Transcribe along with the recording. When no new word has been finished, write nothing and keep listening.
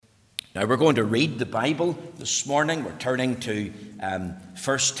Now we're going to read the Bible this morning. We're turning to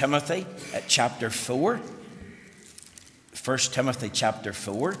 1 Timothy chapter 4. 1 Timothy chapter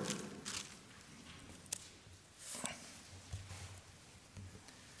 4.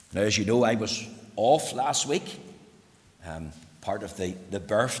 Now, as you know, I was off last week, part of the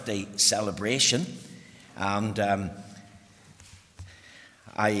birthday celebration, and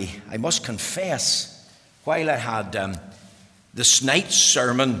I must confess, while I had this night's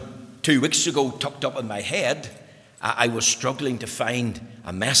sermon 2 weeks ago tucked up in my head, I was struggling to find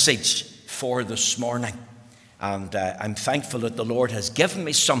a message for this morning. And I'm thankful that the Lord has given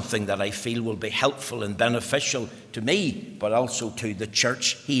me something that I feel will be helpful and beneficial to me, but also to the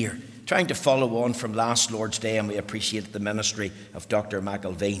church here. Trying to follow on from last Lord's Day, and we appreciate the ministry of Dr.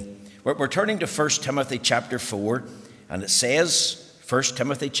 McElveen. We're turning to 1 Timothy chapter 4, and it says, 1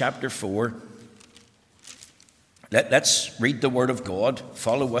 Timothy chapter 4, let's read the Word of God.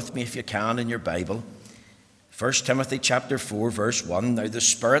 Follow with me if you can in your Bible. 1 Timothy chapter 4, verse 1, Now the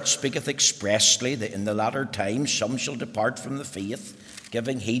Spirit speaketh expressly that in the latter times some shall depart from the faith,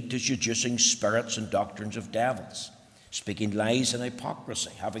 giving heed to seducing spirits and doctrines of devils, speaking lies and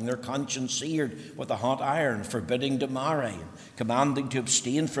hypocrisy, having their conscience seared with a hot iron, forbidding to marry, and commanding to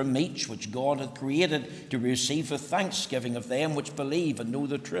abstain from meats which God hath created to receive with thanksgiving of them which believe and know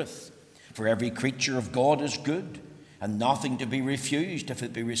the truth. For every creature of God is good, and nothing to be refused if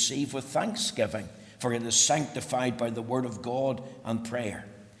it be received with thanksgiving, for it is sanctified by the word of God and prayer.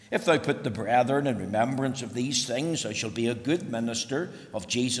 If thou put the brethren in remembrance of these things, thou shalt be a good minister of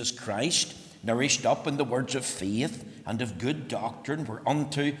Jesus Christ, nourished up in the words of faith and of good doctrine,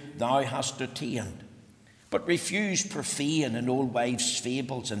 whereunto thou hast attained. But refuse profane and old wives'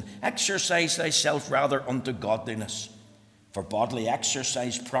 fables, and exercise thyself rather unto godliness. For bodily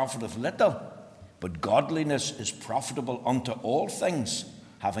exercise profiteth little, but godliness is profitable unto all things,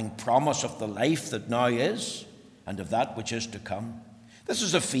 having promise of the life that now is, and of that which is to come. This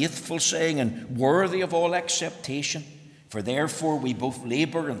is a faithful saying, and worthy of all acceptation. For therefore we both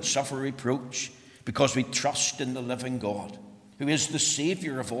labour and suffer reproach, because we trust in the living God, who is the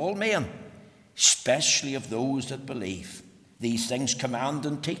Saviour of all men, especially of those that believe. These things command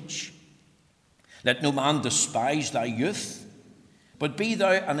and teach. Let no man despise thy youth, but be thou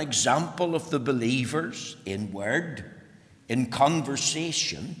an example of the believers in word, in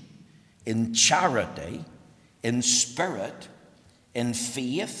conversation, in charity, in spirit, in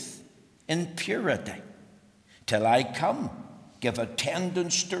faith, in purity. Till I come, give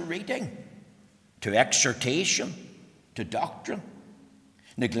attendance to reading, to exhortation, to doctrine.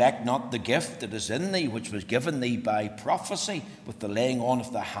 Neglect not the gift that is in thee, which was given thee by prophecy, with the laying on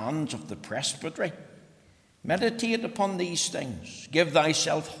of the hands of the presbytery. Meditate upon these things. Give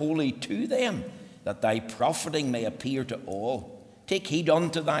thyself wholly to them, that thy profiting may appear to all. Take heed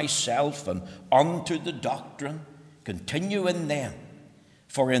unto thyself and unto the doctrine. Continue in them.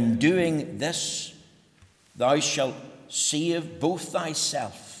 For in doing this, thou shalt save both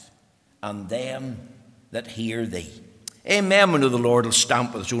thyself and them that hear thee. Amen. We know the Lord will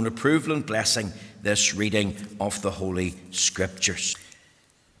stamp with his own approval and blessing this reading of the Holy Scriptures.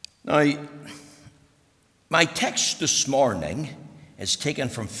 Now, my text this morning is taken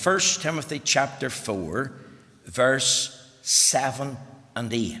from 1 Timothy chapter 4, verse 7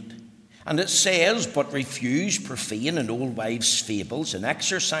 and 8. And it says, But refuse profane and old wives' fables, and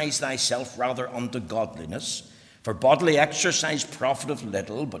exercise thyself rather unto godliness. For bodily exercise profiteth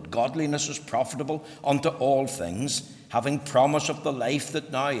little, but godliness is profitable unto all things, having promise of the life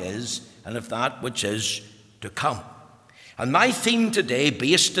that now is, and of that which is to come. And my theme today,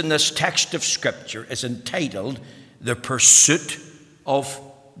 based in this text of Scripture, is entitled, The Pursuit of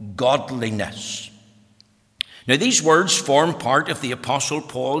Godliness. Now, these words form part of the Apostle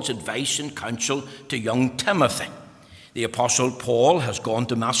Paul's advice and counsel to young Timothy. The Apostle Paul has gone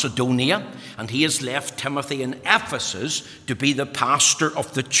to Macedonia, and he has left Timothy in Ephesus to be the pastor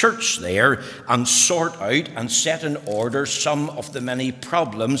of the church there and sort out and set in order some of the many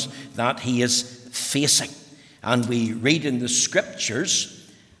problems that he is facing. And we read in the Scriptures,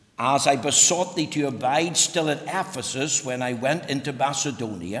 As I besought thee to abide still at Ephesus when I went into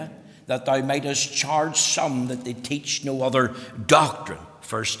Macedonia, that thou mightest charge some that they teach no other doctrine.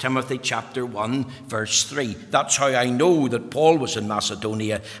 1 Timothy chapter 1, verse 3. That's how I know that Paul was in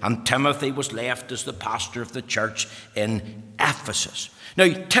Macedonia and Timothy was left as the pastor of the church in Ephesus.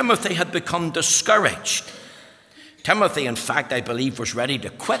 Now, Timothy had become discouraged. Timothy, in fact, I believe, was ready to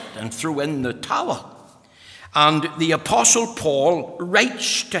quit and throw in the towel. And the Apostle Paul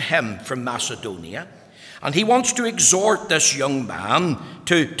writes to him from Macedonia, and he wants to exhort this young man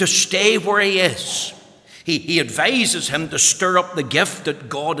to stay where he is. He advises him to stir up the gift that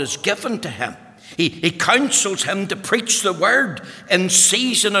God has given to him. He counsels him to preach the word in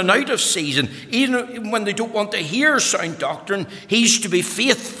season and out of season. Even when they don't want to hear sound doctrine, he's to be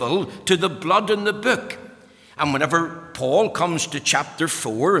faithful to the blood in the book. And whenever Paul comes to chapter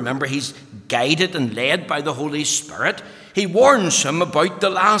 4, remember he's guided and led by the Holy Spirit, he warns him about the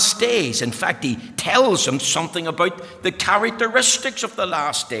last days. In fact, he tells him something about the characteristics of the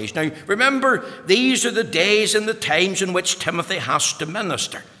last days. Now, remember, these are the days and the times in which Timothy has to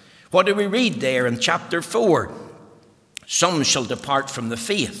minister. What do we read there in chapter 4? Some shall depart from the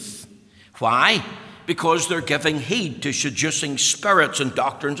faith. Why? Because they're giving heed to seducing spirits and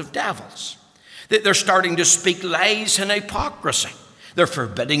doctrines of devils. They're starting to speak lies and hypocrisy. They're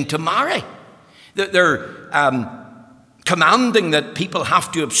forbidding to marry. They're commanding that people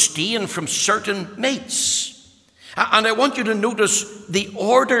have to abstain from certain meats. And I want you to notice the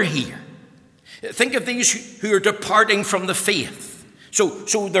order here. Think of these who are departing from the faith.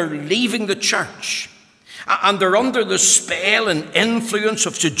 So they're leaving the church. And they're under the spell and influence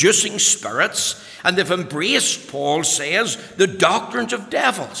of seducing spirits. And they've embraced, Paul says, the doctrines of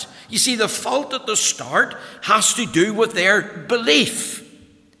devils. You see, the fault at the start has to do with their belief.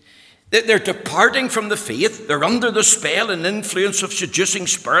 They're departing from the faith. They're under the spell and influence of seducing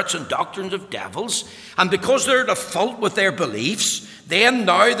spirits and doctrines of devils. And because they're at a fault with their beliefs, then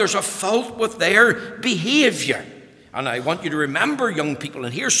now there's a fault with their behavior. And I want you to remember, young people,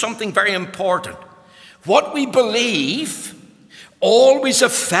 and here's something very important. What we believe always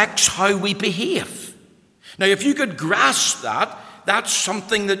affects how we behave. Now, if you could grasp that, that's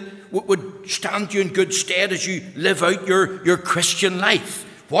something that would stand you in good stead as you live out your Christian life.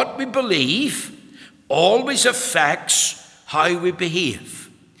 What we believe always affects how we behave.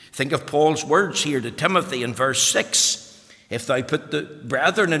 Think of Paul's words here to Timothy in verse 6. If thou put the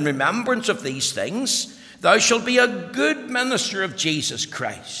brethren in remembrance of these things, thou shalt be a good minister of Jesus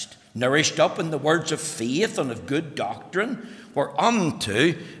Christ, nourished up in the words of faith and of good doctrine,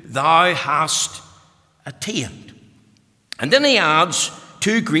 whereunto thou hast attained. And then he adds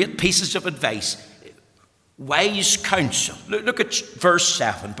two great pieces of advice. Wise counsel. Look at verse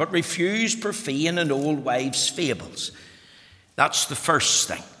 7. But refuse profane and old wives' fables. That's the first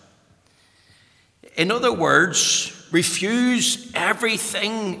thing. In other words, refuse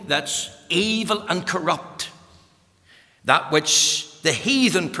everything that's evil and corrupt. That which the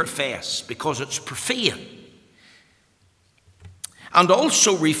heathen profess, because it's profane. And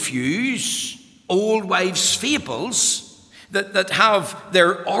also refuse old wives' fables that have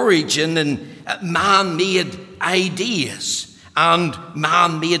their origin in man-made ideas and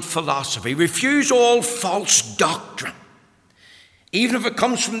man-made philosophy. Refuse all false doctrine, even if it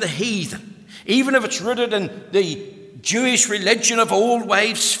comes from the heathen, even if it's rooted in the Jewish religion of old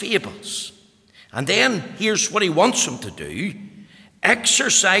wives' fables. And then here's what he wants them to do.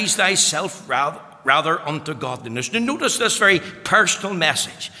 Exercise thyself rather unto godliness. Now notice this very personal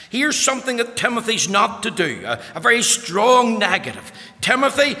message. Here's something that Timothy's not to do, a very strong negative.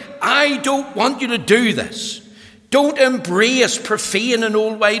 Timothy, I don't want you to do this. Don't embrace profane and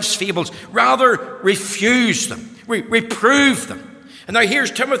old wives' fables. Rather, refuse them, reprove them. And now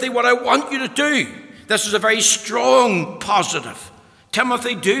here's Timothy, what I want you to do. This is a very strong positive.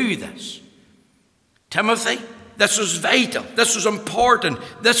 Timothy, do this. Timothy, this is vital. This is important.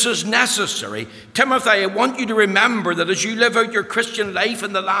 This is necessary. Timothy, I want you to remember that as you live out your Christian life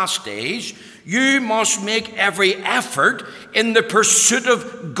in the last days, you must make every effort in the pursuit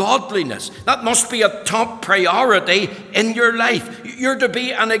of godliness. That must be a top priority in your life. You're to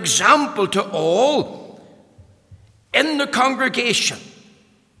be an example to all in the congregation.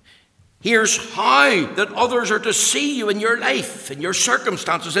 Here's how that others are to see you in your life, in your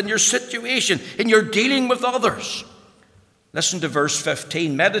circumstances, in your situation, in your dealing with others. Listen to verse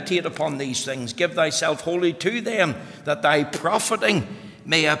 15. Meditate upon these things. Give thyself wholly to them, that thy profiting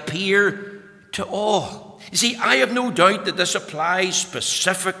may appear to all. You see, I have no doubt that this applies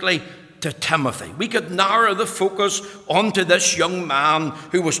specifically to Timothy. We could narrow the focus onto this young man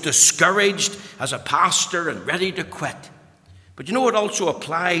who was discouraged as a pastor and ready to quit. But you know, it also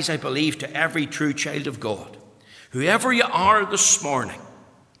applies, I believe, to every true child of God. Whoever you are this morning,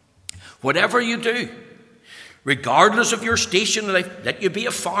 whatever you do, regardless of your station in life, let you be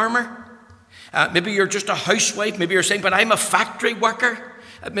a farmer. Maybe you're just a housewife. Maybe you're saying, but I'm a factory worker.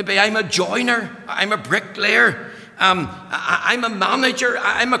 Maybe I'm a joiner. I'm a bricklayer. I'm a manager.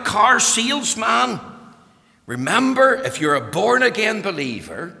 I'm a car salesman. Remember, if you're a born-again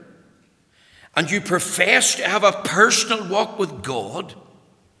believer, and you profess to have a personal walk with God,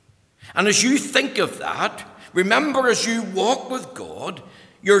 and as you think of that, remember as you walk with God,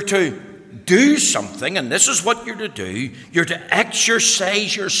 you're to do something, and this is what you're to do. You're to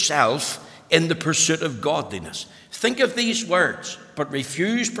exercise yourself in the pursuit of godliness. Think of these words: but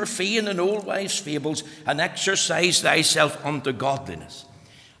refuse profane and old wives' fables, and exercise thyself unto godliness.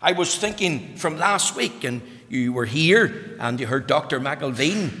 I was thinking from last week, and you were here, and you heard Dr.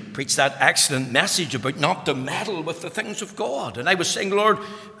 McElveen preach that excellent message about not to meddle with the things of God. And I was saying, Lord,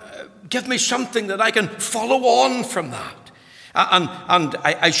 give me something that I can follow on from that. And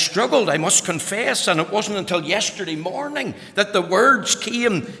I struggled, I must confess, and it wasn't until yesterday morning that the words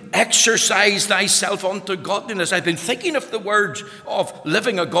came: exercise thyself unto godliness. I've been thinking of the words of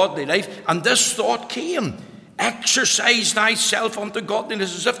living a godly life, and this thought came: exercise thyself unto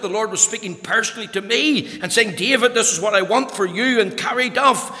godliness, as if the Lord was speaking personally to me and saying, David, this is what I want for you, and Carrie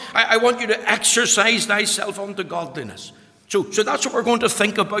Duff, I want you to exercise thyself unto godliness. So that's what we're going to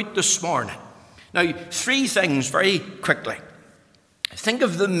think about this morning. Now, three things very quickly. Think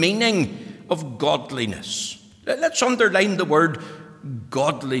of the meaning of godliness. Let's underline the word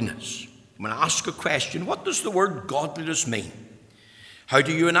godliness. I'm going to ask a question. What does the word godliness mean? How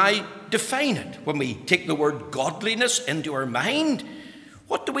do you and I define it? When we take the word godliness into our mind,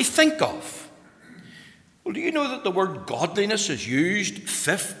 what do we think of? Well, do you know that the word godliness is used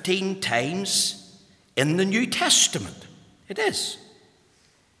 15 times in the New Testament? It is.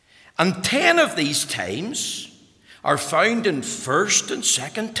 And 10 of these times are found in 1st and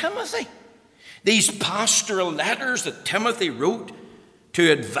 2nd Timothy. These pastoral letters that Timothy wrote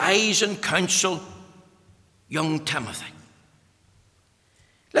to advise and counsel young Timothy.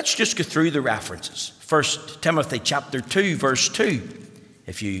 Let's just go through the references. 1 Timothy chapter 2, verse 2.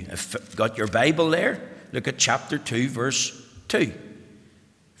 If you have got your Bible there, look at chapter 2, verse 2.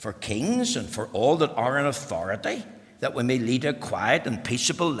 For kings and for all that are in authority, that we may lead a quiet and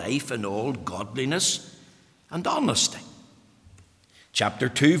peaceable life in all godliness and honesty. Chapter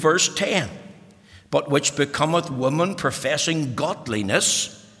 2, verse 10. But which becometh woman professing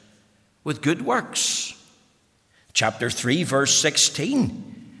godliness with good works. Chapter 3, verse 16.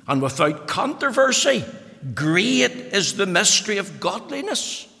 And without controversy, great is the mystery of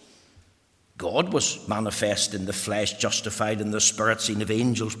godliness. God was manifest in the flesh, justified in the spirit, seen of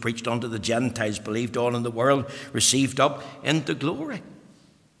angels, preached unto the Gentiles, believed on in the world, received up into glory.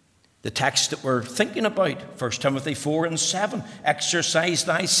 The text that we're thinking about, 1 Timothy 4 and 7, exercise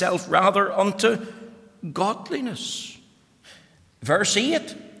thyself rather unto godliness. Verse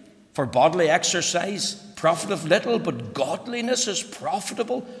 8, for bodily exercise profiteth little, but godliness is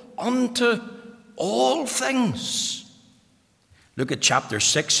profitable unto all things. Look at chapter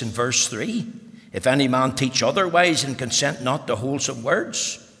 6 and verse 3. If any man teach otherwise and consent not to wholesome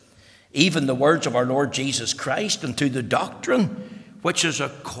words, even the words of our Lord Jesus Christ, and to the doctrine which is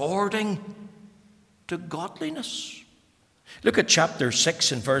according to godliness. Look at chapter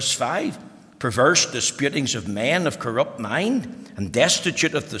 6 and verse 5. Perverse disputings of men of corrupt mind, and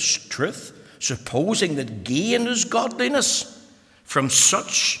destitute of the truth, supposing that gain is godliness. From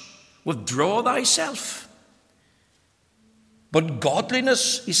such withdraw thyself. But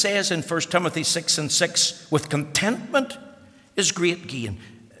godliness, he says in 1 Timothy 6 and 6, with contentment is great gain.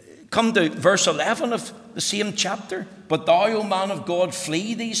 Come to verse 11 of the same chapter. But thou, O man of God,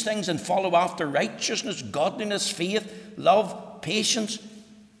 flee these things and follow after righteousness, godliness, faith, love, patience,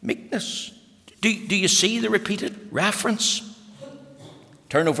 meekness. Do you see the repeated reference?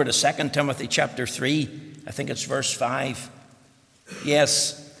 Turn over to 2 Timothy chapter 3. I think it's verse 5.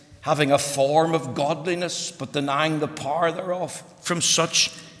 Yes, having a form of godliness, but denying the power thereof. From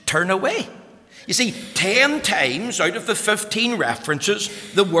such turn away. You see, 10 times out of the 15 references,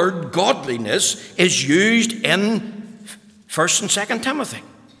 the word godliness is used in 1st and 2nd Timothy.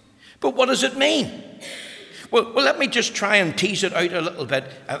 But what does it mean? Well, let me just try and tease it out a little bit.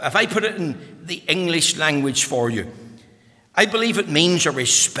 If I put it in the English language for you, I believe it means a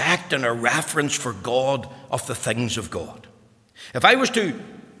respect and a reverence for God of the things of God. If I was to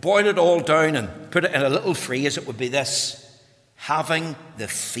boil it all down and put it in a little phrase, it would be this: having the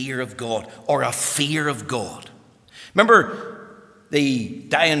fear of God, or a fear of God. Remember, the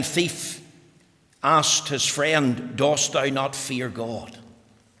dying thief asked his friend, dost thou not fear God?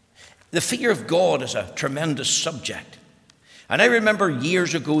 The fear of God is a tremendous subject. And I remember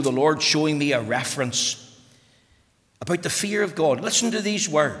years ago the Lord showing me a reference about the fear of God. Listen to these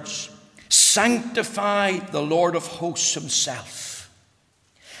words: sanctify the Lord of hosts himself,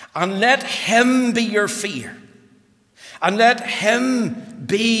 and let him be your fear, and let him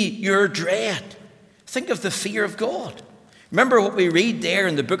be your dread. Think of the fear of God. Remember what we read there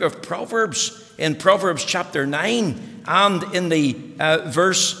in the book of Proverbs, in Proverbs chapter 9 and in the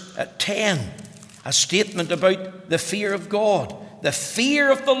verse 10, a statement about the fear of God. the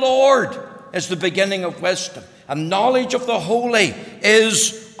fear of the Lord is the beginning of wisdom, and knowledge of the holy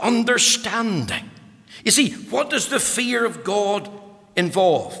is understanding. You see, what does the fear of God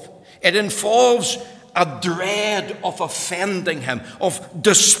involve? It involves a dread of offending him, of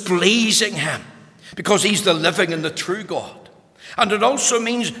displeasing him, because he's the living and the true God. And it also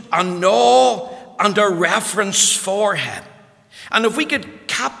means a awe and a reverence for him. And if we could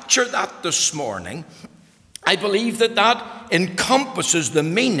capture that this morning, I believe that that encompasses the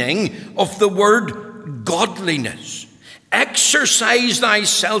meaning of the word godliness. Exercise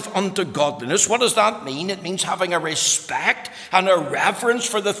thyself unto godliness. What does that mean? It means having a respect and a reverence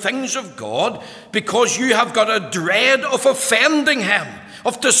for the things of God, because you have got a dread of offending him,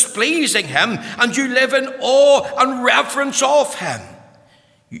 of displeasing him, and you live in awe and reverence of him.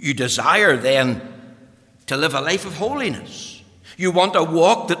 You desire then to live a life of holiness. You want a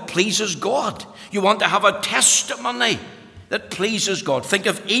walk that pleases God. You want to have a testimony that pleases God. Think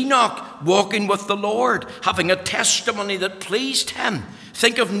of Enoch walking with the Lord, having a testimony that pleased him.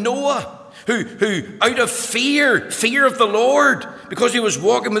 Think of Noah, who out of fear of the Lord, because he was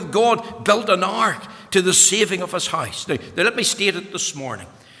walking with God, built an ark to the saving of his house. Now let me state it this morning.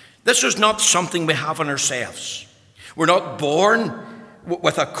 This is not something we have in ourselves. We're not born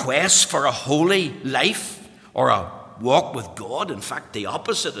with a quest for a holy life or a walk with God. In fact, the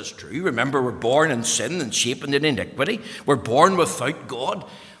opposite is true. Remember, we're born in sin and shapen in iniquity. We're born without God,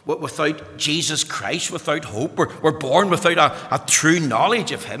 without Jesus Christ, without hope. We're born without a true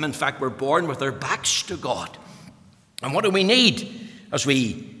knowledge of him. In fact, we're born with our backs to God. And what do we need as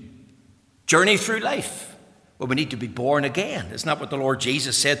we journey through life? Well, we need to be born again. Isn't that what the Lord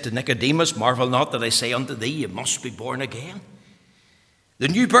Jesus said to Nicodemus? Marvel not that I say unto thee, you must be born again. The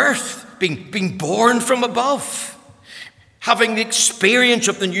new birth, being born from above. Having the experience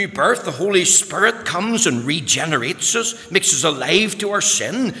of the new birth, the Holy Spirit comes and regenerates us, makes us alive to our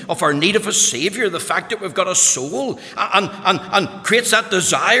sin, of our need of a Saviour, the fact that we've got a soul, and creates that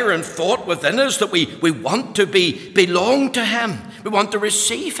desire and thought within us that we want to belong to him. We want to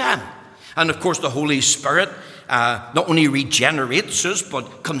receive him. And of course, the Holy Spirit not only regenerates us,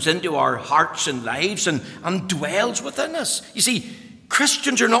 but comes into our hearts and lives and dwells within us. You see,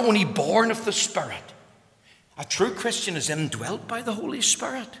 Christians are not only born of the Spirit. A true Christian is indwelt by the Holy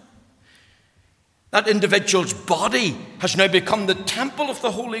Spirit. That individual's body has now become the temple of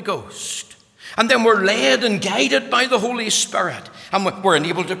the Holy Ghost. And then we're led and guided by the Holy Spirit. And we're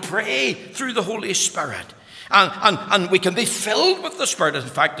enabled to pray through the Holy Spirit. And we can be filled with the Spirit. In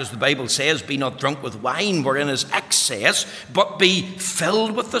fact, as the Bible says, be not drunk with wine wherein is excess, but be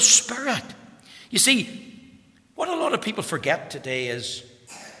filled with the Spirit. You see, what a lot of people forget today is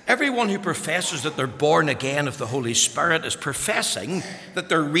everyone who professes that they're born again of the Holy Spirit is professing that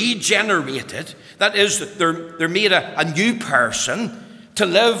they're regenerated. That is, that they're made a new person to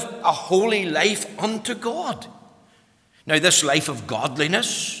live a holy life unto God. Now, this life of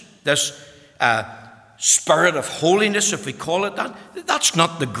godliness, this spirit of holiness, if we call it that, that's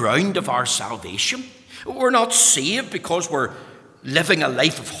not the ground of our salvation. We're not saved because we're living a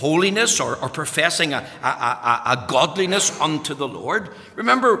life of holiness or professing a godliness unto the Lord.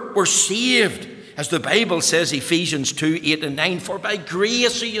 Remember, we're saved, as the Bible says, Ephesians 2:8-9, for by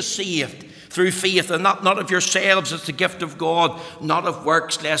grace are you saved through faith, and not of yourselves, it's the gift of God, not of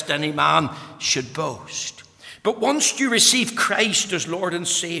works, lest any man should boast. But once you receive Christ as Lord and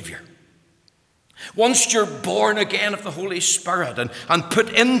Saviour, once you're born again of the Holy Spirit and put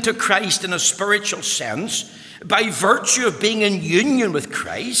into Christ in a spiritual sense, by virtue of being in union with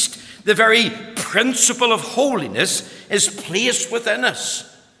Christ, the very principle of holiness is placed within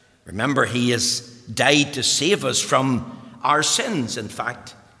us. Remember, he has died to save us from our sins. In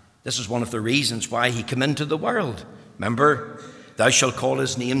fact, this is one of the reasons why he came into the world. Remember, thou shalt call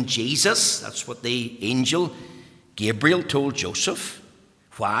his name Jesus. That's what the angel Gabriel told Joseph.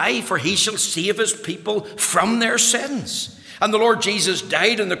 Why? For he shall save his people from their sins. And the Lord Jesus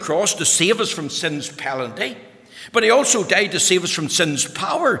died on the cross to save us from sin's penalty. But he also died to save us from sin's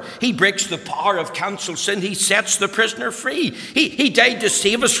power. He breaks the power of cancelled sin. He sets the prisoner free. He died to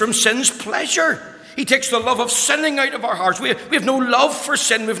save us from sin's pleasure. He takes the love of sinning out of our hearts. We have no love for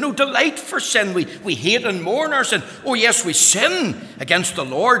sin. We have no delight for sin. We hate and mourn our sin. Oh yes, we sin against the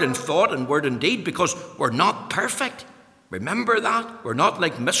Lord in thought and word and deed because we're not perfect. Remember that? We're not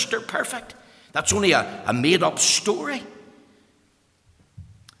like Mr. Perfect. That's only a made-up story.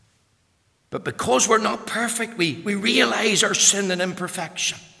 But because we're not perfect, we realize our sin and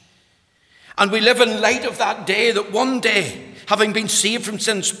imperfection. And we live in light of that day, that one day, having been saved from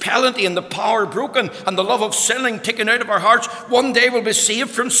sin's penalty and the power broken and the love of sinning taken out of our hearts, one day we'll be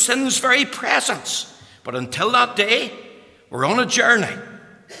saved from sin's very presence. But until that day, We're on a journey.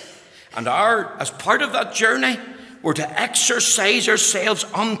 And as part of that journey, we're to exercise ourselves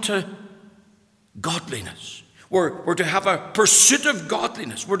unto godliness. We're to have a pursuit of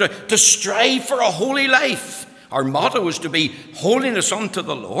godliness. We're to strive for a holy life. Our motto is to be holiness unto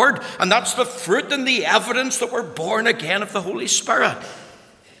the Lord, and that's the fruit and the evidence that we're born again of the Holy Spirit.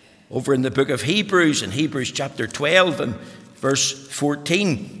 Over in the book of Hebrews, in Hebrews chapter 12 and verse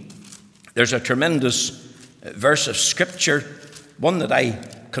 14, there's a tremendous verse of Scripture, one that I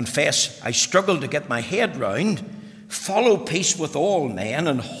confess I struggle to get my head round. Follow peace with all men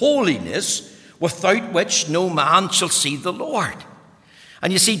and holiness, without which no man shall see the Lord.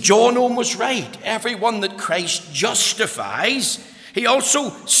 And you see, John Owen was right. Everyone that Christ justifies, he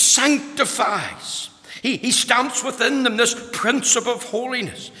also sanctifies. He stamps within them this principle of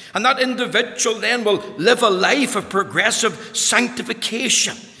holiness. And that individual then will live a life of progressive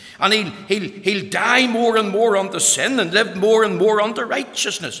sanctification. And he'll die more and more unto sin and live more and more unto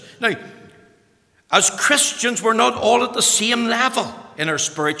righteousness. Now, as Christians, we're not all at the same level in our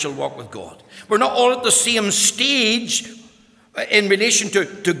spiritual walk with God. We're not all at the same stage in relation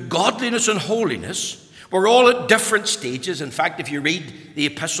to godliness and holiness. We're all at different stages. In fact, if you read the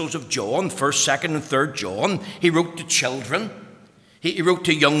epistles of John, 1st, 2nd, and 3rd John, he wrote to children. He wrote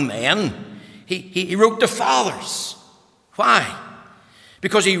to young men. He wrote to fathers. Why?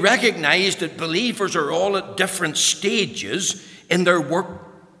 Because he recognized that believers are all at different stages in their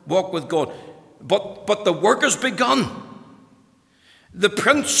walk with God. But the work has begun. The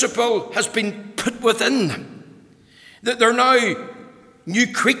principle has been put within them. That they're now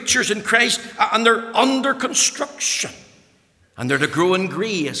new creatures in Christ, and they're under construction. And they're to grow in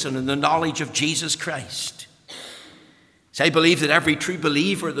grace and in the knowledge of Jesus Christ. So I believe that every true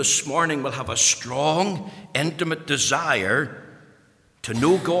believer this morning will have a strong, intimate desire to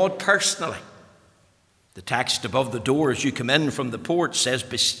know God personally. The text above the door as you come in from the porch says,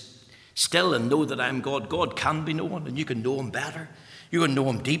 "Be still and know that I am God." God can be known, and you can know him better. You can know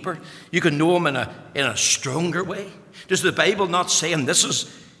him deeper. You can know him in a stronger way. Does the Bible not say, and this is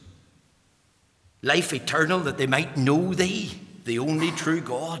life eternal, that they might know thee, the only true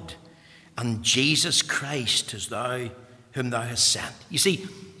God, and Jesus Christ as thou, whom thou hast sent? You see,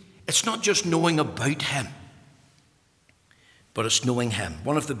 it's not just knowing about him, but it's knowing him.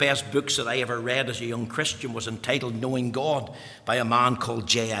 One of the best books that I ever read as a young Christian was entitled Knowing God by a man called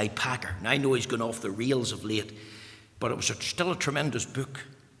J.I. Packer. Now, I know he's gone off the rails of late, but it was still a tremendous book.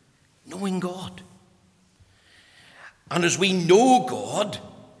 Knowing God. And as we know God,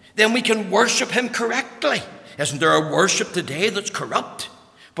 then we can worship him correctly. Isn't there a worship today that's corrupt?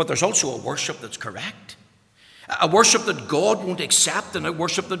 But there's also a worship that's correct. A worship that God won't accept and a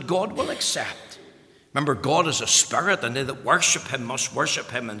worship that God will accept. Remember, God is a spirit, and they that worship him must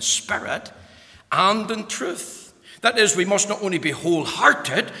worship him in spirit and in truth. That is, we must not only be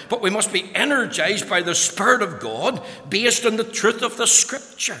wholehearted, but we must be energized by the Spirit of God based on the truth of the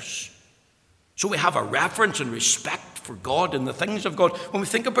Scriptures. So we have a reverence and respect for God and the things of God when we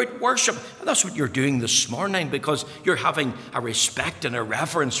think about worship. And that's what you're doing this morning, because you're having a respect and a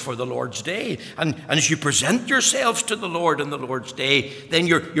reverence for the Lord's Day. And as you present yourselves to the Lord on the Lord's Day, then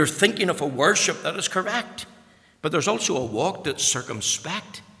you're thinking of a worship that is correct. But there's also a walk that's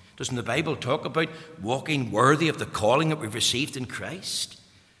circumspect. Doesn't the Bible talk about walking worthy of the calling that we've received in Christ?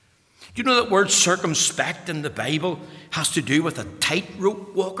 Do you know that word circumspect in the Bible has to do with a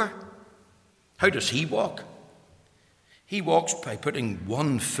tightrope walker? How does he walk? He walks by putting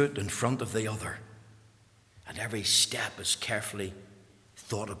one foot in front of the other, and every step is carefully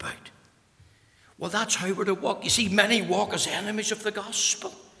thought about. Well, that's how we're to walk. You see, many walk as enemies of the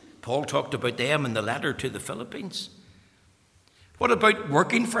gospel. Paul talked about them in the letter to the Philippians. What about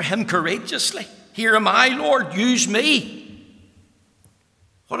working for him courageously? Here am I, Lord, use me.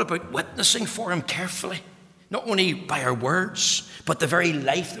 What about witnessing for him carefully? Not only by our words, but the very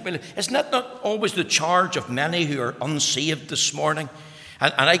life that we live. Isn't that not always the charge of many who are unsaved this morning?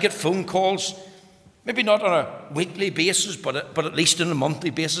 And I get phone calls, maybe not on a weekly basis, but at least on a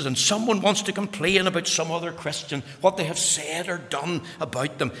monthly basis, and someone wants to complain about some other Christian, what they have said or done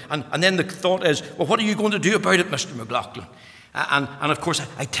about them. And then the thought is, well, what are you going to do about it, Mr. McLaughlin? And of course,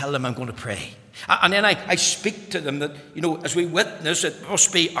 I tell them I'm going to pray. And then I speak to them that, as we witness, it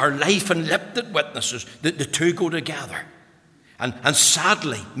must be our life and lip that witnesses. The two go together. And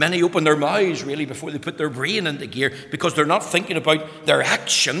sadly, many open their mouths really before they put their brain into gear, because they're not thinking about their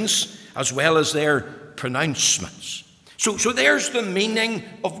actions as well as their pronouncements. So there's the meaning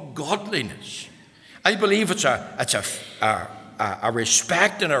of godliness. I believe it's a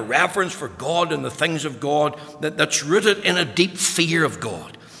respect and a reverence for God and the things of God that's rooted in a deep fear of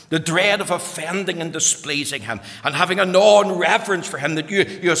God. the dread of offending and displeasing him, and having an awe and reverence for him, that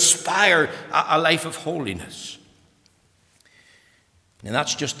you aspire a life of holiness. And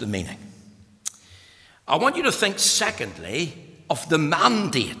that's just the meaning. I want you to think, secondly, of the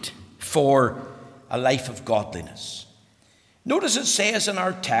mandate for a life of godliness. Notice it says in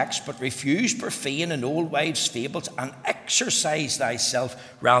our text, but refuse profane and old wives' fables, and exercise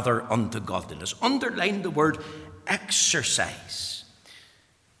thyself rather unto godliness. Underline the word exercise.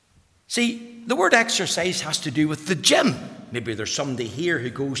 See, the word exercise has to do with the gym. Maybe there's somebody here who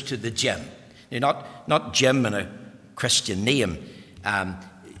goes to the gym. Not gym in a Christian name,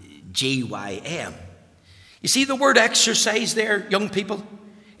 G-Y-M. You see the word exercise there, young people?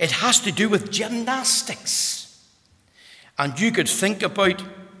 It has to do with gymnastics. And you could think about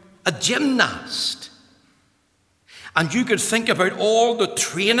a gymnast. And you could think about all the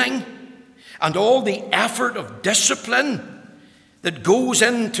training and all the effort of discipline that goes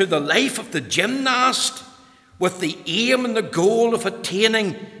into the life of the gymnast, with the aim and the goal of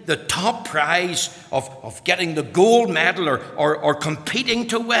attaining the top prize of getting the gold medal or competing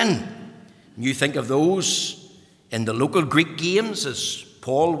to win. You think of those in the local Greek games, as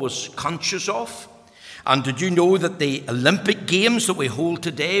Paul was conscious of. And did you know that the Olympic Games that we hold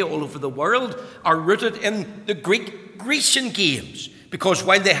today all over the world are rooted in the Grecian games? Because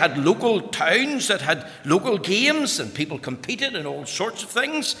while they had local towns that had local games and people competed in all sorts of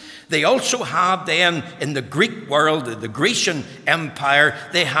things, they also had then in the Greek world, the Grecian Empire,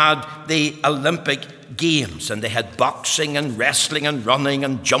 they had the Olympic Games. And they had boxing and wrestling and running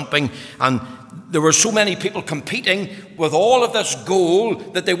and jumping. And there were so many people competing with all of this goal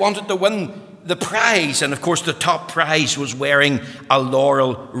that they wanted to win the prize. And of course the top prize was wearing a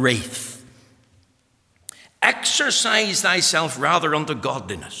laurel wreath. Exercise thyself rather unto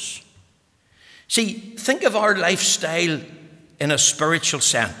godliness. See, think of our lifestyle in a spiritual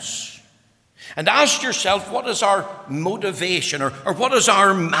sense. And ask yourself, what is our motivation or what is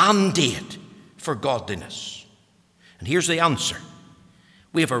our mandate for godliness? And here's the answer.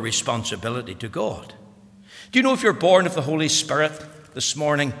 We have a responsibility to God. Do you know, if you're born of the Holy Spirit this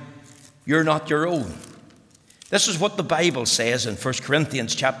morning, you're not your own. This is what the Bible says in 1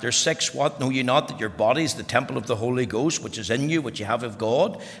 Corinthians chapter 6. What, know ye not that your body is the temple of the Holy Ghost, which is in you, which you have of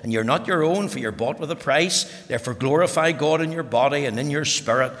God? And you're not your own, for you're bought with a price. Therefore glorify God in your body and in your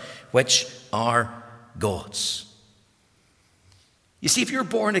spirit, which are God's. You see, if you're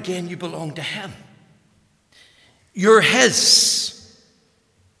born again, you belong to Him. You're His.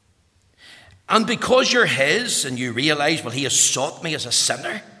 And because you're His, and you realize, well, He has sought me as a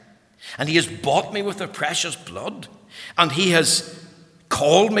sinner, and He has bought me with the precious blood, and He has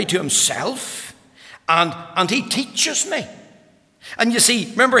called me to Himself, and He teaches me. And you see,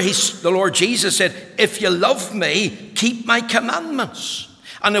 remember, the Lord Jesus said, if you love me, keep my commandments.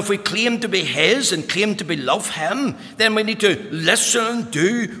 And if we claim to be His and claim to love Him, then we need to listen and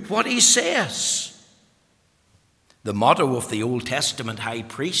do what He says. The motto of the Old Testament high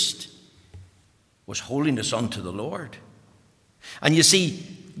priest was holiness unto the Lord. And you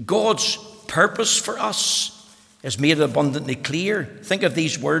see, God's purpose for us is made abundantly clear. Think of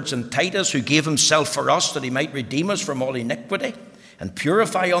these words in Titus, who gave Himself for us that He might redeem us from all iniquity and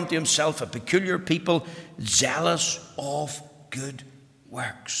purify unto Himself a peculiar people, zealous of good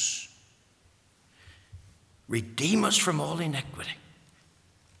works. Redeem us from all iniquity.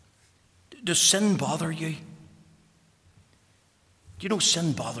 Does sin bother you? Do you know,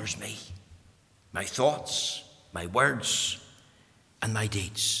 sin bothers me? My thoughts, my words, and my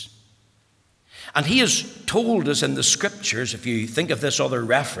deeds. And He has told us in the Scriptures, if you think of this other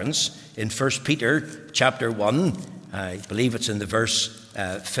reference in 1 Peter chapter 1, I believe it's in the verse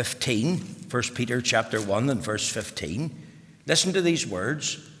 15, 1 Peter chapter 1 and verse 15. Listen to these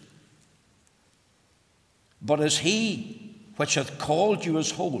words. But as He which hath called you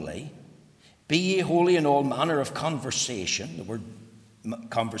is holy, be ye holy in all manner of conversation. The word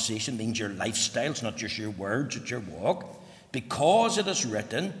conversation means your lifestyle, it's not just your words, it's your walk. Because it is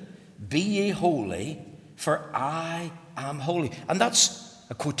written, be ye holy, for I am holy. And that's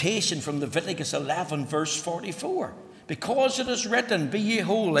a quotation from Leviticus 11, verse 44. Because it is written, be ye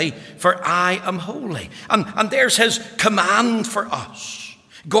holy, for I am holy. And there's His command for us.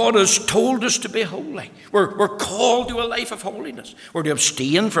 God has told us to be holy. We're called to a life of holiness. We're to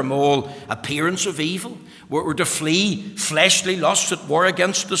abstain from all appearance of evil. We're to flee fleshly lusts that war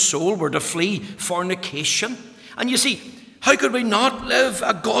against the soul. We're to flee fornication. And you see, how could we not live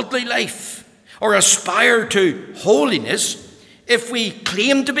a godly life or aspire to holiness if we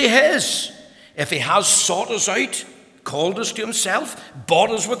claim to be His? If He has sought us out, called us to Himself, bought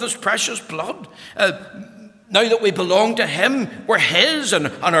us with His precious blood, Now that we belong to him, we're his, and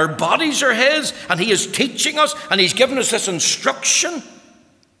our bodies are his, and he is teaching us, and he's given us this instruction.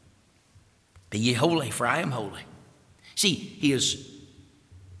 Be ye holy, for I am holy. See, he has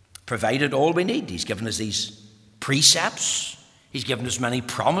provided all we need. He's given us these precepts. He's given us many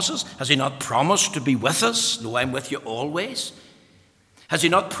promises. Has he not promised to be with us? No, I'm with you always. Has he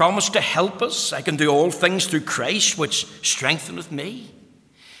not promised to help us? I can do all things through Christ, which strengtheneth me.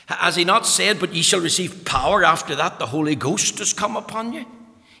 Has he not said, but ye shall receive power after that the Holy Ghost has come upon you?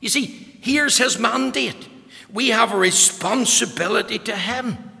 You see, here's his mandate. We have a responsibility to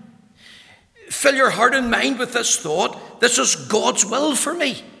him. Fill your heart and mind with this thought. This is God's will for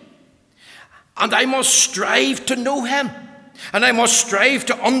me. And I must strive to know him. And I must strive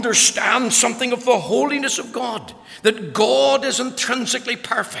to understand something of the holiness of God. That God is intrinsically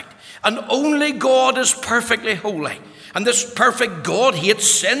perfect. And only God is perfectly holy. And this perfect God hates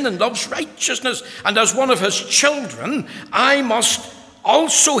sin and loves righteousness. And as one of his children, I must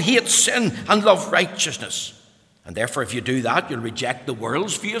also hate sin and love righteousness. And therefore, if you do that, you'll reject the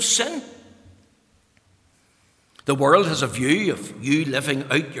world's view of sin. The world has a view of you living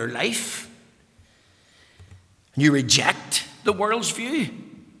out your life. You reject the world's view.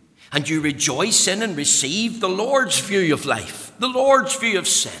 And you rejoice in and receive the Lord's view of life, the Lord's view of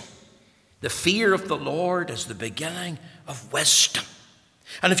sin. The fear of the Lord is the beginning of wisdom.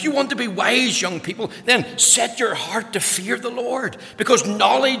 And if you want to be wise, young people, then set your heart to fear the Lord, because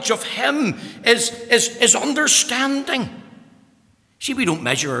knowledge of him is understanding. See, we don't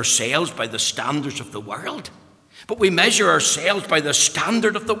measure ourselves by the standards of the world, but we measure ourselves by the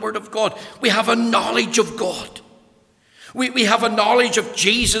standard of the Word of God. We have a knowledge of God. We have a knowledge of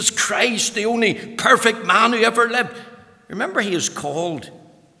Jesus Christ, the only perfect man who ever lived. Remember, he is called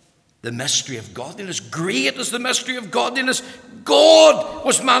the mystery of godliness. Great is the mystery of godliness. God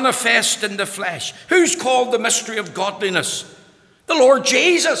was manifest in the flesh. Who's called the mystery of godliness? The Lord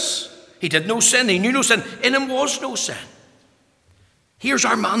Jesus. He did no sin. He knew no sin. In him was no sin. Here's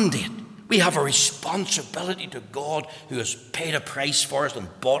our mandate. We have a responsibility to God, who has paid a price for us and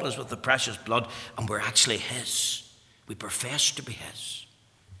bought us with the precious blood, and we're actually his. We profess to be his.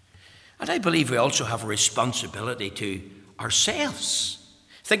 And I believe we also have a responsibility to ourselves.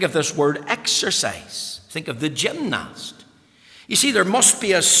 Think of this word exercise. Think of the gymnast. You see, there must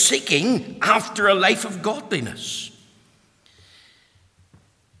be a seeking after a life of godliness.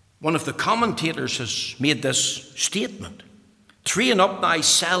 One of the commentators has made this statement: train up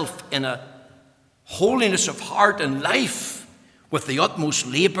thyself in a holiness of heart and life with the utmost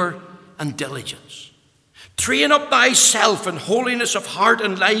labour and diligence. Train up thyself in holiness of heart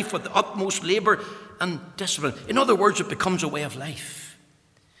and life with the utmost labour and discipline. In other words, it becomes a way of life.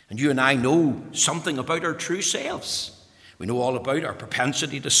 And you and I know something about our true selves. We know all about our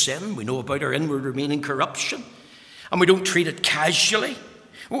propensity to sin. We know about our inward remaining corruption. And we don't treat it casually.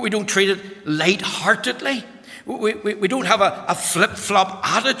 We don't treat it light-heartedly. We don't have a flip-flop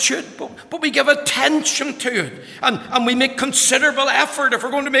attitude, but we give attention to it. And we make considerable effort if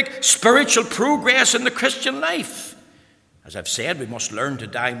we're going to make spiritual progress in the Christian life. As I've said, we must learn to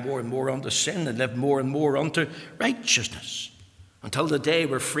die more and more unto sin and live more and more unto righteousness, until the day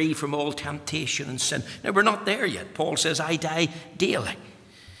we're free from all temptation and sin. Now, we're not there yet. Paul says, I die daily.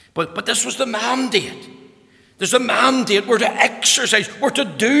 But this was the mandate. There's a mandate. We're to exercise. We're to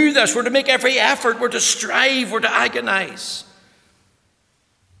do this. We're to make every effort. We're to strive. We're to agonize.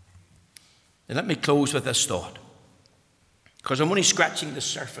 And let me close with this thought, because I'm only scratching the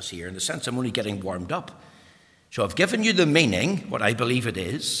surface here, in the sense I'm only getting warmed up. So I've given you the meaning, what I believe it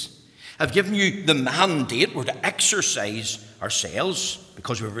is. I've given you the mandate. We're to exercise ourselves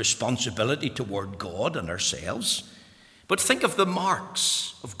because we have a responsibility toward God and ourselves. But think of the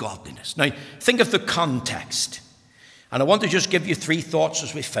marks of godliness. Now, think of the context. And I want to just give you 3 thoughts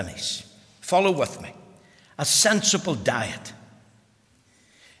as we finish. Follow with me. A sensible diet.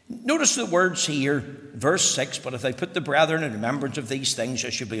 Notice the words here, verse 6, but if I put the brethren in remembrance of these things, I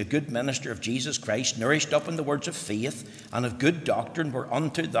shall be a good minister of Jesus Christ, nourished up in the words of faith and of good doctrine,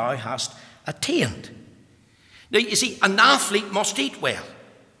 whereunto thou hast attained. Now, you see, an athlete must eat well.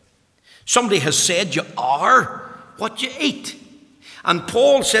 Somebody has said you are what you eat. And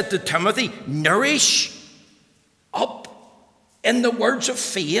Paul said to Timothy, nourish up in the words of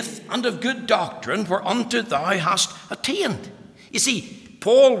faith and of good doctrine, whereunto thou hast attained. You see,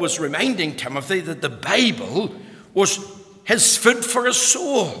 Paul was reminding Timothy that the Bible was his food for his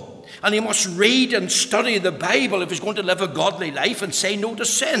soul. And he must read and study the Bible if he's going to live a godly life and say no to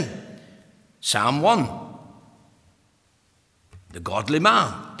sin. Psalm 1. The godly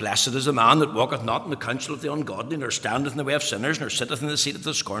man, blessed is the man that walketh not in the counsel of the ungodly, nor standeth in the way of sinners, nor sitteth in the seat of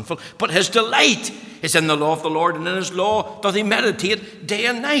the scornful. But his delight is in the law of the Lord, and in his law doth he meditate day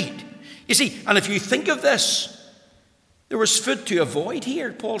and night. You see, and if you think of this, there was food to avoid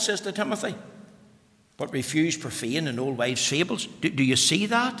here, Paul says to Timothy. But refuse profane and old wives' fables. Do you see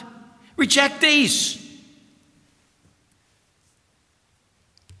that? Reject these.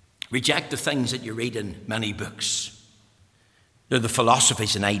 Reject the things that you read in many books. They're the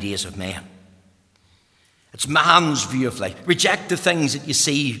philosophies and ideas of men. It's man's view of life. Reject the things that you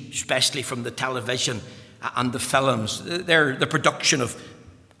see, especially from the television and the films. They're the production of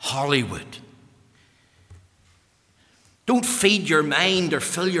Hollywood. Don't feed your mind or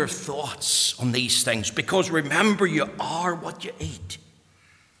fill your thoughts on these things, because remember, you are what you eat.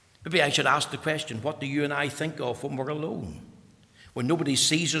 Maybe I should ask the question, what do you and I think of when we're alone? When nobody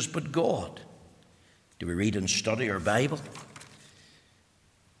sees us but God? Do we read and study our Bible?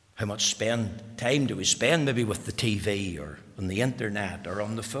 How much time do we spend maybe with the TV or on the internet or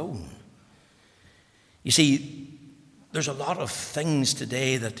on the phone? You see, there's a lot of things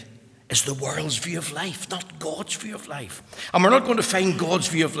today that is the world's view of life, not God's view of life. And we're not going to find God's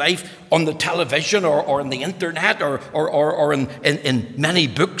view of life on the television or on the internet or in many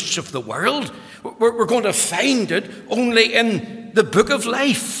books of the world. We're going to find it only in the book of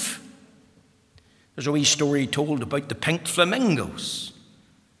life. There's a wee story told about the pink flamingos.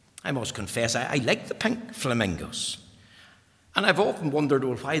 I must confess, I like the pink flamingos. And I've often wondered,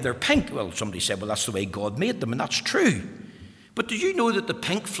 well, why they're pink. Well, somebody said, well, that's the way God made them, and that's true. But did you know that the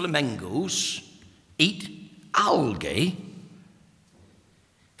pink flamingos eat algae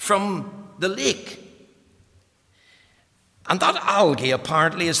from the lake? And that algae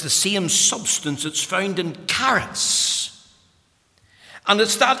apparently is the same substance that's found in carrots. And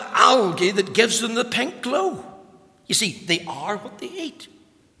it's that algae that gives them the pink glow. You see, they are what they eat.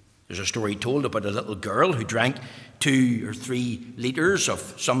 There's a story told about a little girl who drank 2 or 3 litres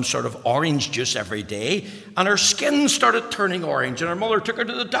of some sort of orange juice every day, and her skin started turning orange, and her mother took her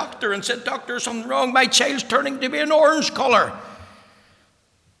to the doctor and said, "Doctor, something wrong, my child's turning to be an orange colour."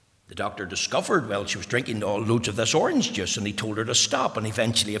 The doctor discovered, well, she was drinking loads of this orange juice, and he told her to stop, and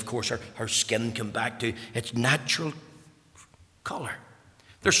eventually, of course, her skin came back to its natural colour.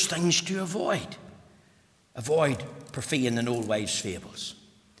 There's things to avoid. Avoid profane and old wives' fables.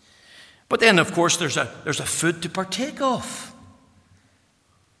 But then, of course, there's a food to partake of.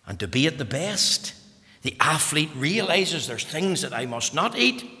 And to be at the best, the athlete realizes there's things that I must not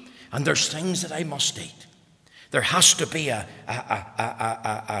eat, and there's things that I must eat. There has to be a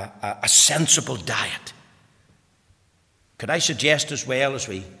sensible diet. Could I suggest as well, as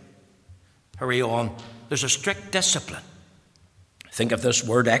we hurry on, there's a strict discipline. Think of this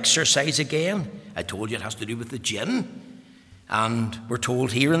word exercise again. I told you it has to do with the gym. And we're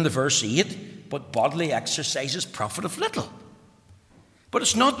told here in the verse 8, but bodily exercises profiteth little. But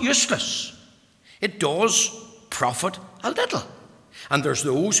it's not useless. It does profit a little. And there's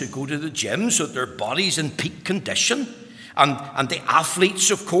those who go to the gym so that their body's in peak condition. And the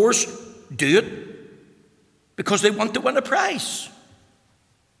athletes, of course, do it because they want to win a prize.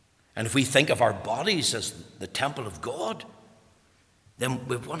 And if we think of our bodies as the temple of God, then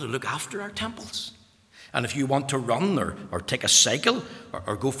we want to look after our temples. And if you want to run or take a cycle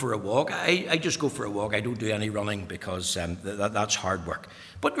or go for a walk, I just go for a walk. I don't do any running because that's hard work.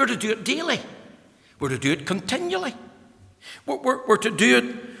 But we're to do it daily. We're to do it continually. We're to do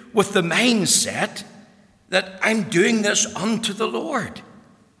it with the mindset that I'm doing this unto the Lord.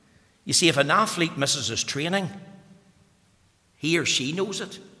 You see, if an athlete misses his training, he or she knows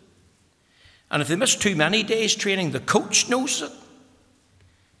it. And if they miss too many days training, the coach knows it.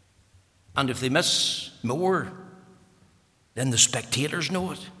 And if they miss more, then the spectators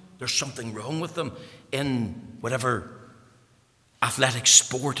know it. There's something wrong with them in whatever athletic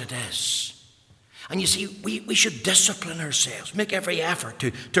sport it is. And you see, we should discipline ourselves, make every effort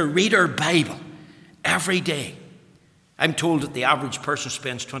to read our Bible every day. I'm told that the average person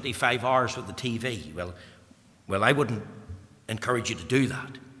spends 25 hours with the TV. Well, I wouldn't encourage you to do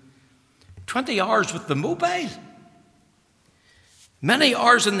that. 20 hours with the mobile. Many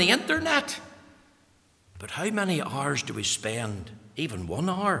hours on the internet. But how many hours do we spend, even 1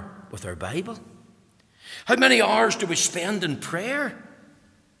 hour, with our Bible? How many hours do we spend in prayer?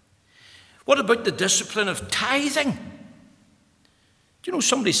 What about the discipline of tithing? Do you know,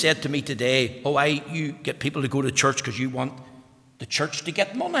 somebody said to me today, you get people to go to church because you want the church to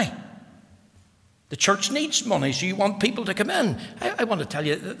get money. The church needs money, so you want people to come in. I want to tell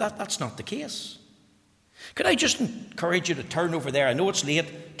you that that's not the case. Could I just encourage you to turn over there? I know it's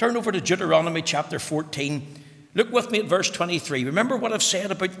late. Turn over to Deuteronomy chapter 14 Look with me at verse 23. Remember what I've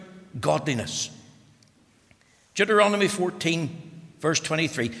said about godliness. Deuteronomy 14, verse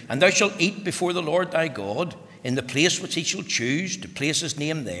 23. And thou shalt eat before the Lord thy God in the place which he shall choose to place his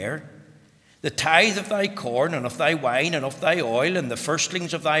name there. The tithe of thy corn and of thy wine and of thy oil and the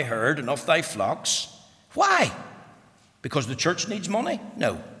firstlings of thy herd and of thy flocks. Why? Because the church needs money?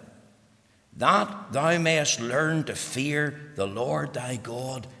 No. That thou mayest learn to fear the Lord thy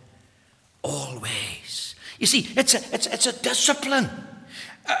God always. You see, it's a discipline.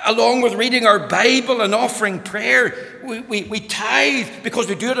 Along with reading our Bible and offering prayer, we tithe because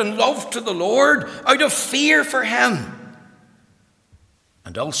we do it in love to the Lord, out of fear for him.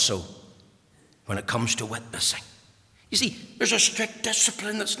 And also, when it comes to witnessing. You see, there's a strict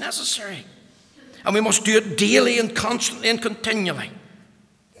discipline that's necessary. And we must do it daily and constantly and continually.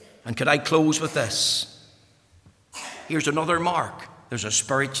 And could I close with this? Here's another mark. There's a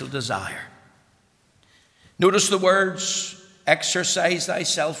spiritual desire. Notice the words, exercise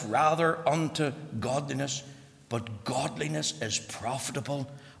thyself rather unto godliness, but godliness is profitable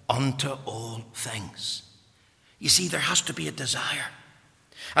unto all things. You see, there has to be a desire.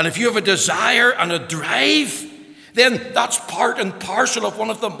 And if you have a desire and a drive, then that's part and parcel of one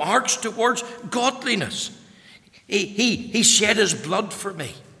of the marks towards godliness. He shed his blood for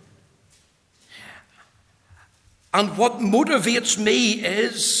me. And what motivates me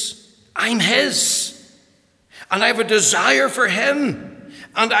is I'm his. And I have a desire for him.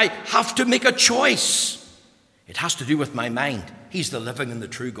 And I have to make a choice. It has to do with my mind. He's the living and the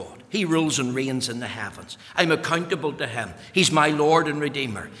true God. He rules and reigns in the heavens. I'm accountable to him. He's my Lord and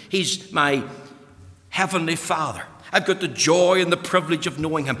Redeemer. He's my heavenly Father. I've got the joy and the privilege of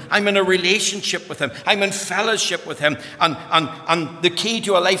knowing him. I'm in a relationship with him. I'm in fellowship with him. And the key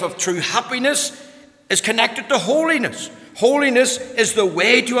to a life of true happiness is connected to holiness. Holiness is the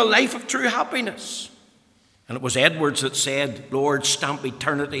way to a life of true happiness. And it was Edwards that said, Lord, stamp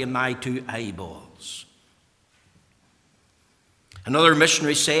eternity in my two eyeballs. Another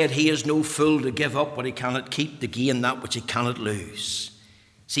missionary said, he is no fool to give up what he cannot keep to gain that which he cannot lose.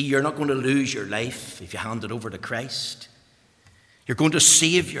 See, you're not going to lose your life if you hand it over to Christ. You're going to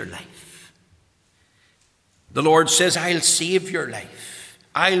save your life. The Lord says, I'll save your life.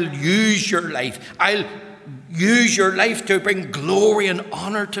 I'll use your life. I'll use your life to bring glory and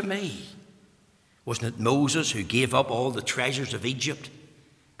honor to me. Wasn't it Moses who gave up all the treasures of Egypt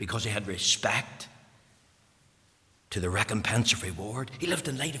because he had respect to the recompense of reward? He lived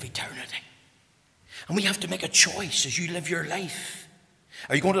in light of eternity. And we have to make a choice as you live your life.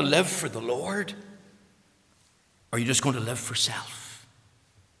 Are you going to live for the Lord? Or are you just going to live for self?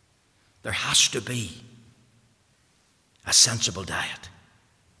 There has to be a sensible diet,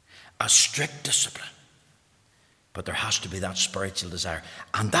 a strict discipline. But there has to be that spiritual desire.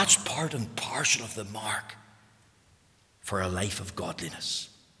 And that's part and parcel of the mark for a life of godliness.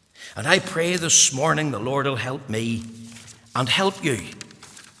 And I pray this morning the Lord will help me and help you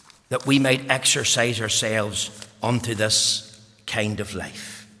that we might exercise ourselves unto this kind of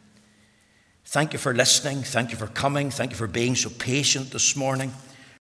life. Thank you for listening. Thank you for coming. Thank you for being so patient this morning.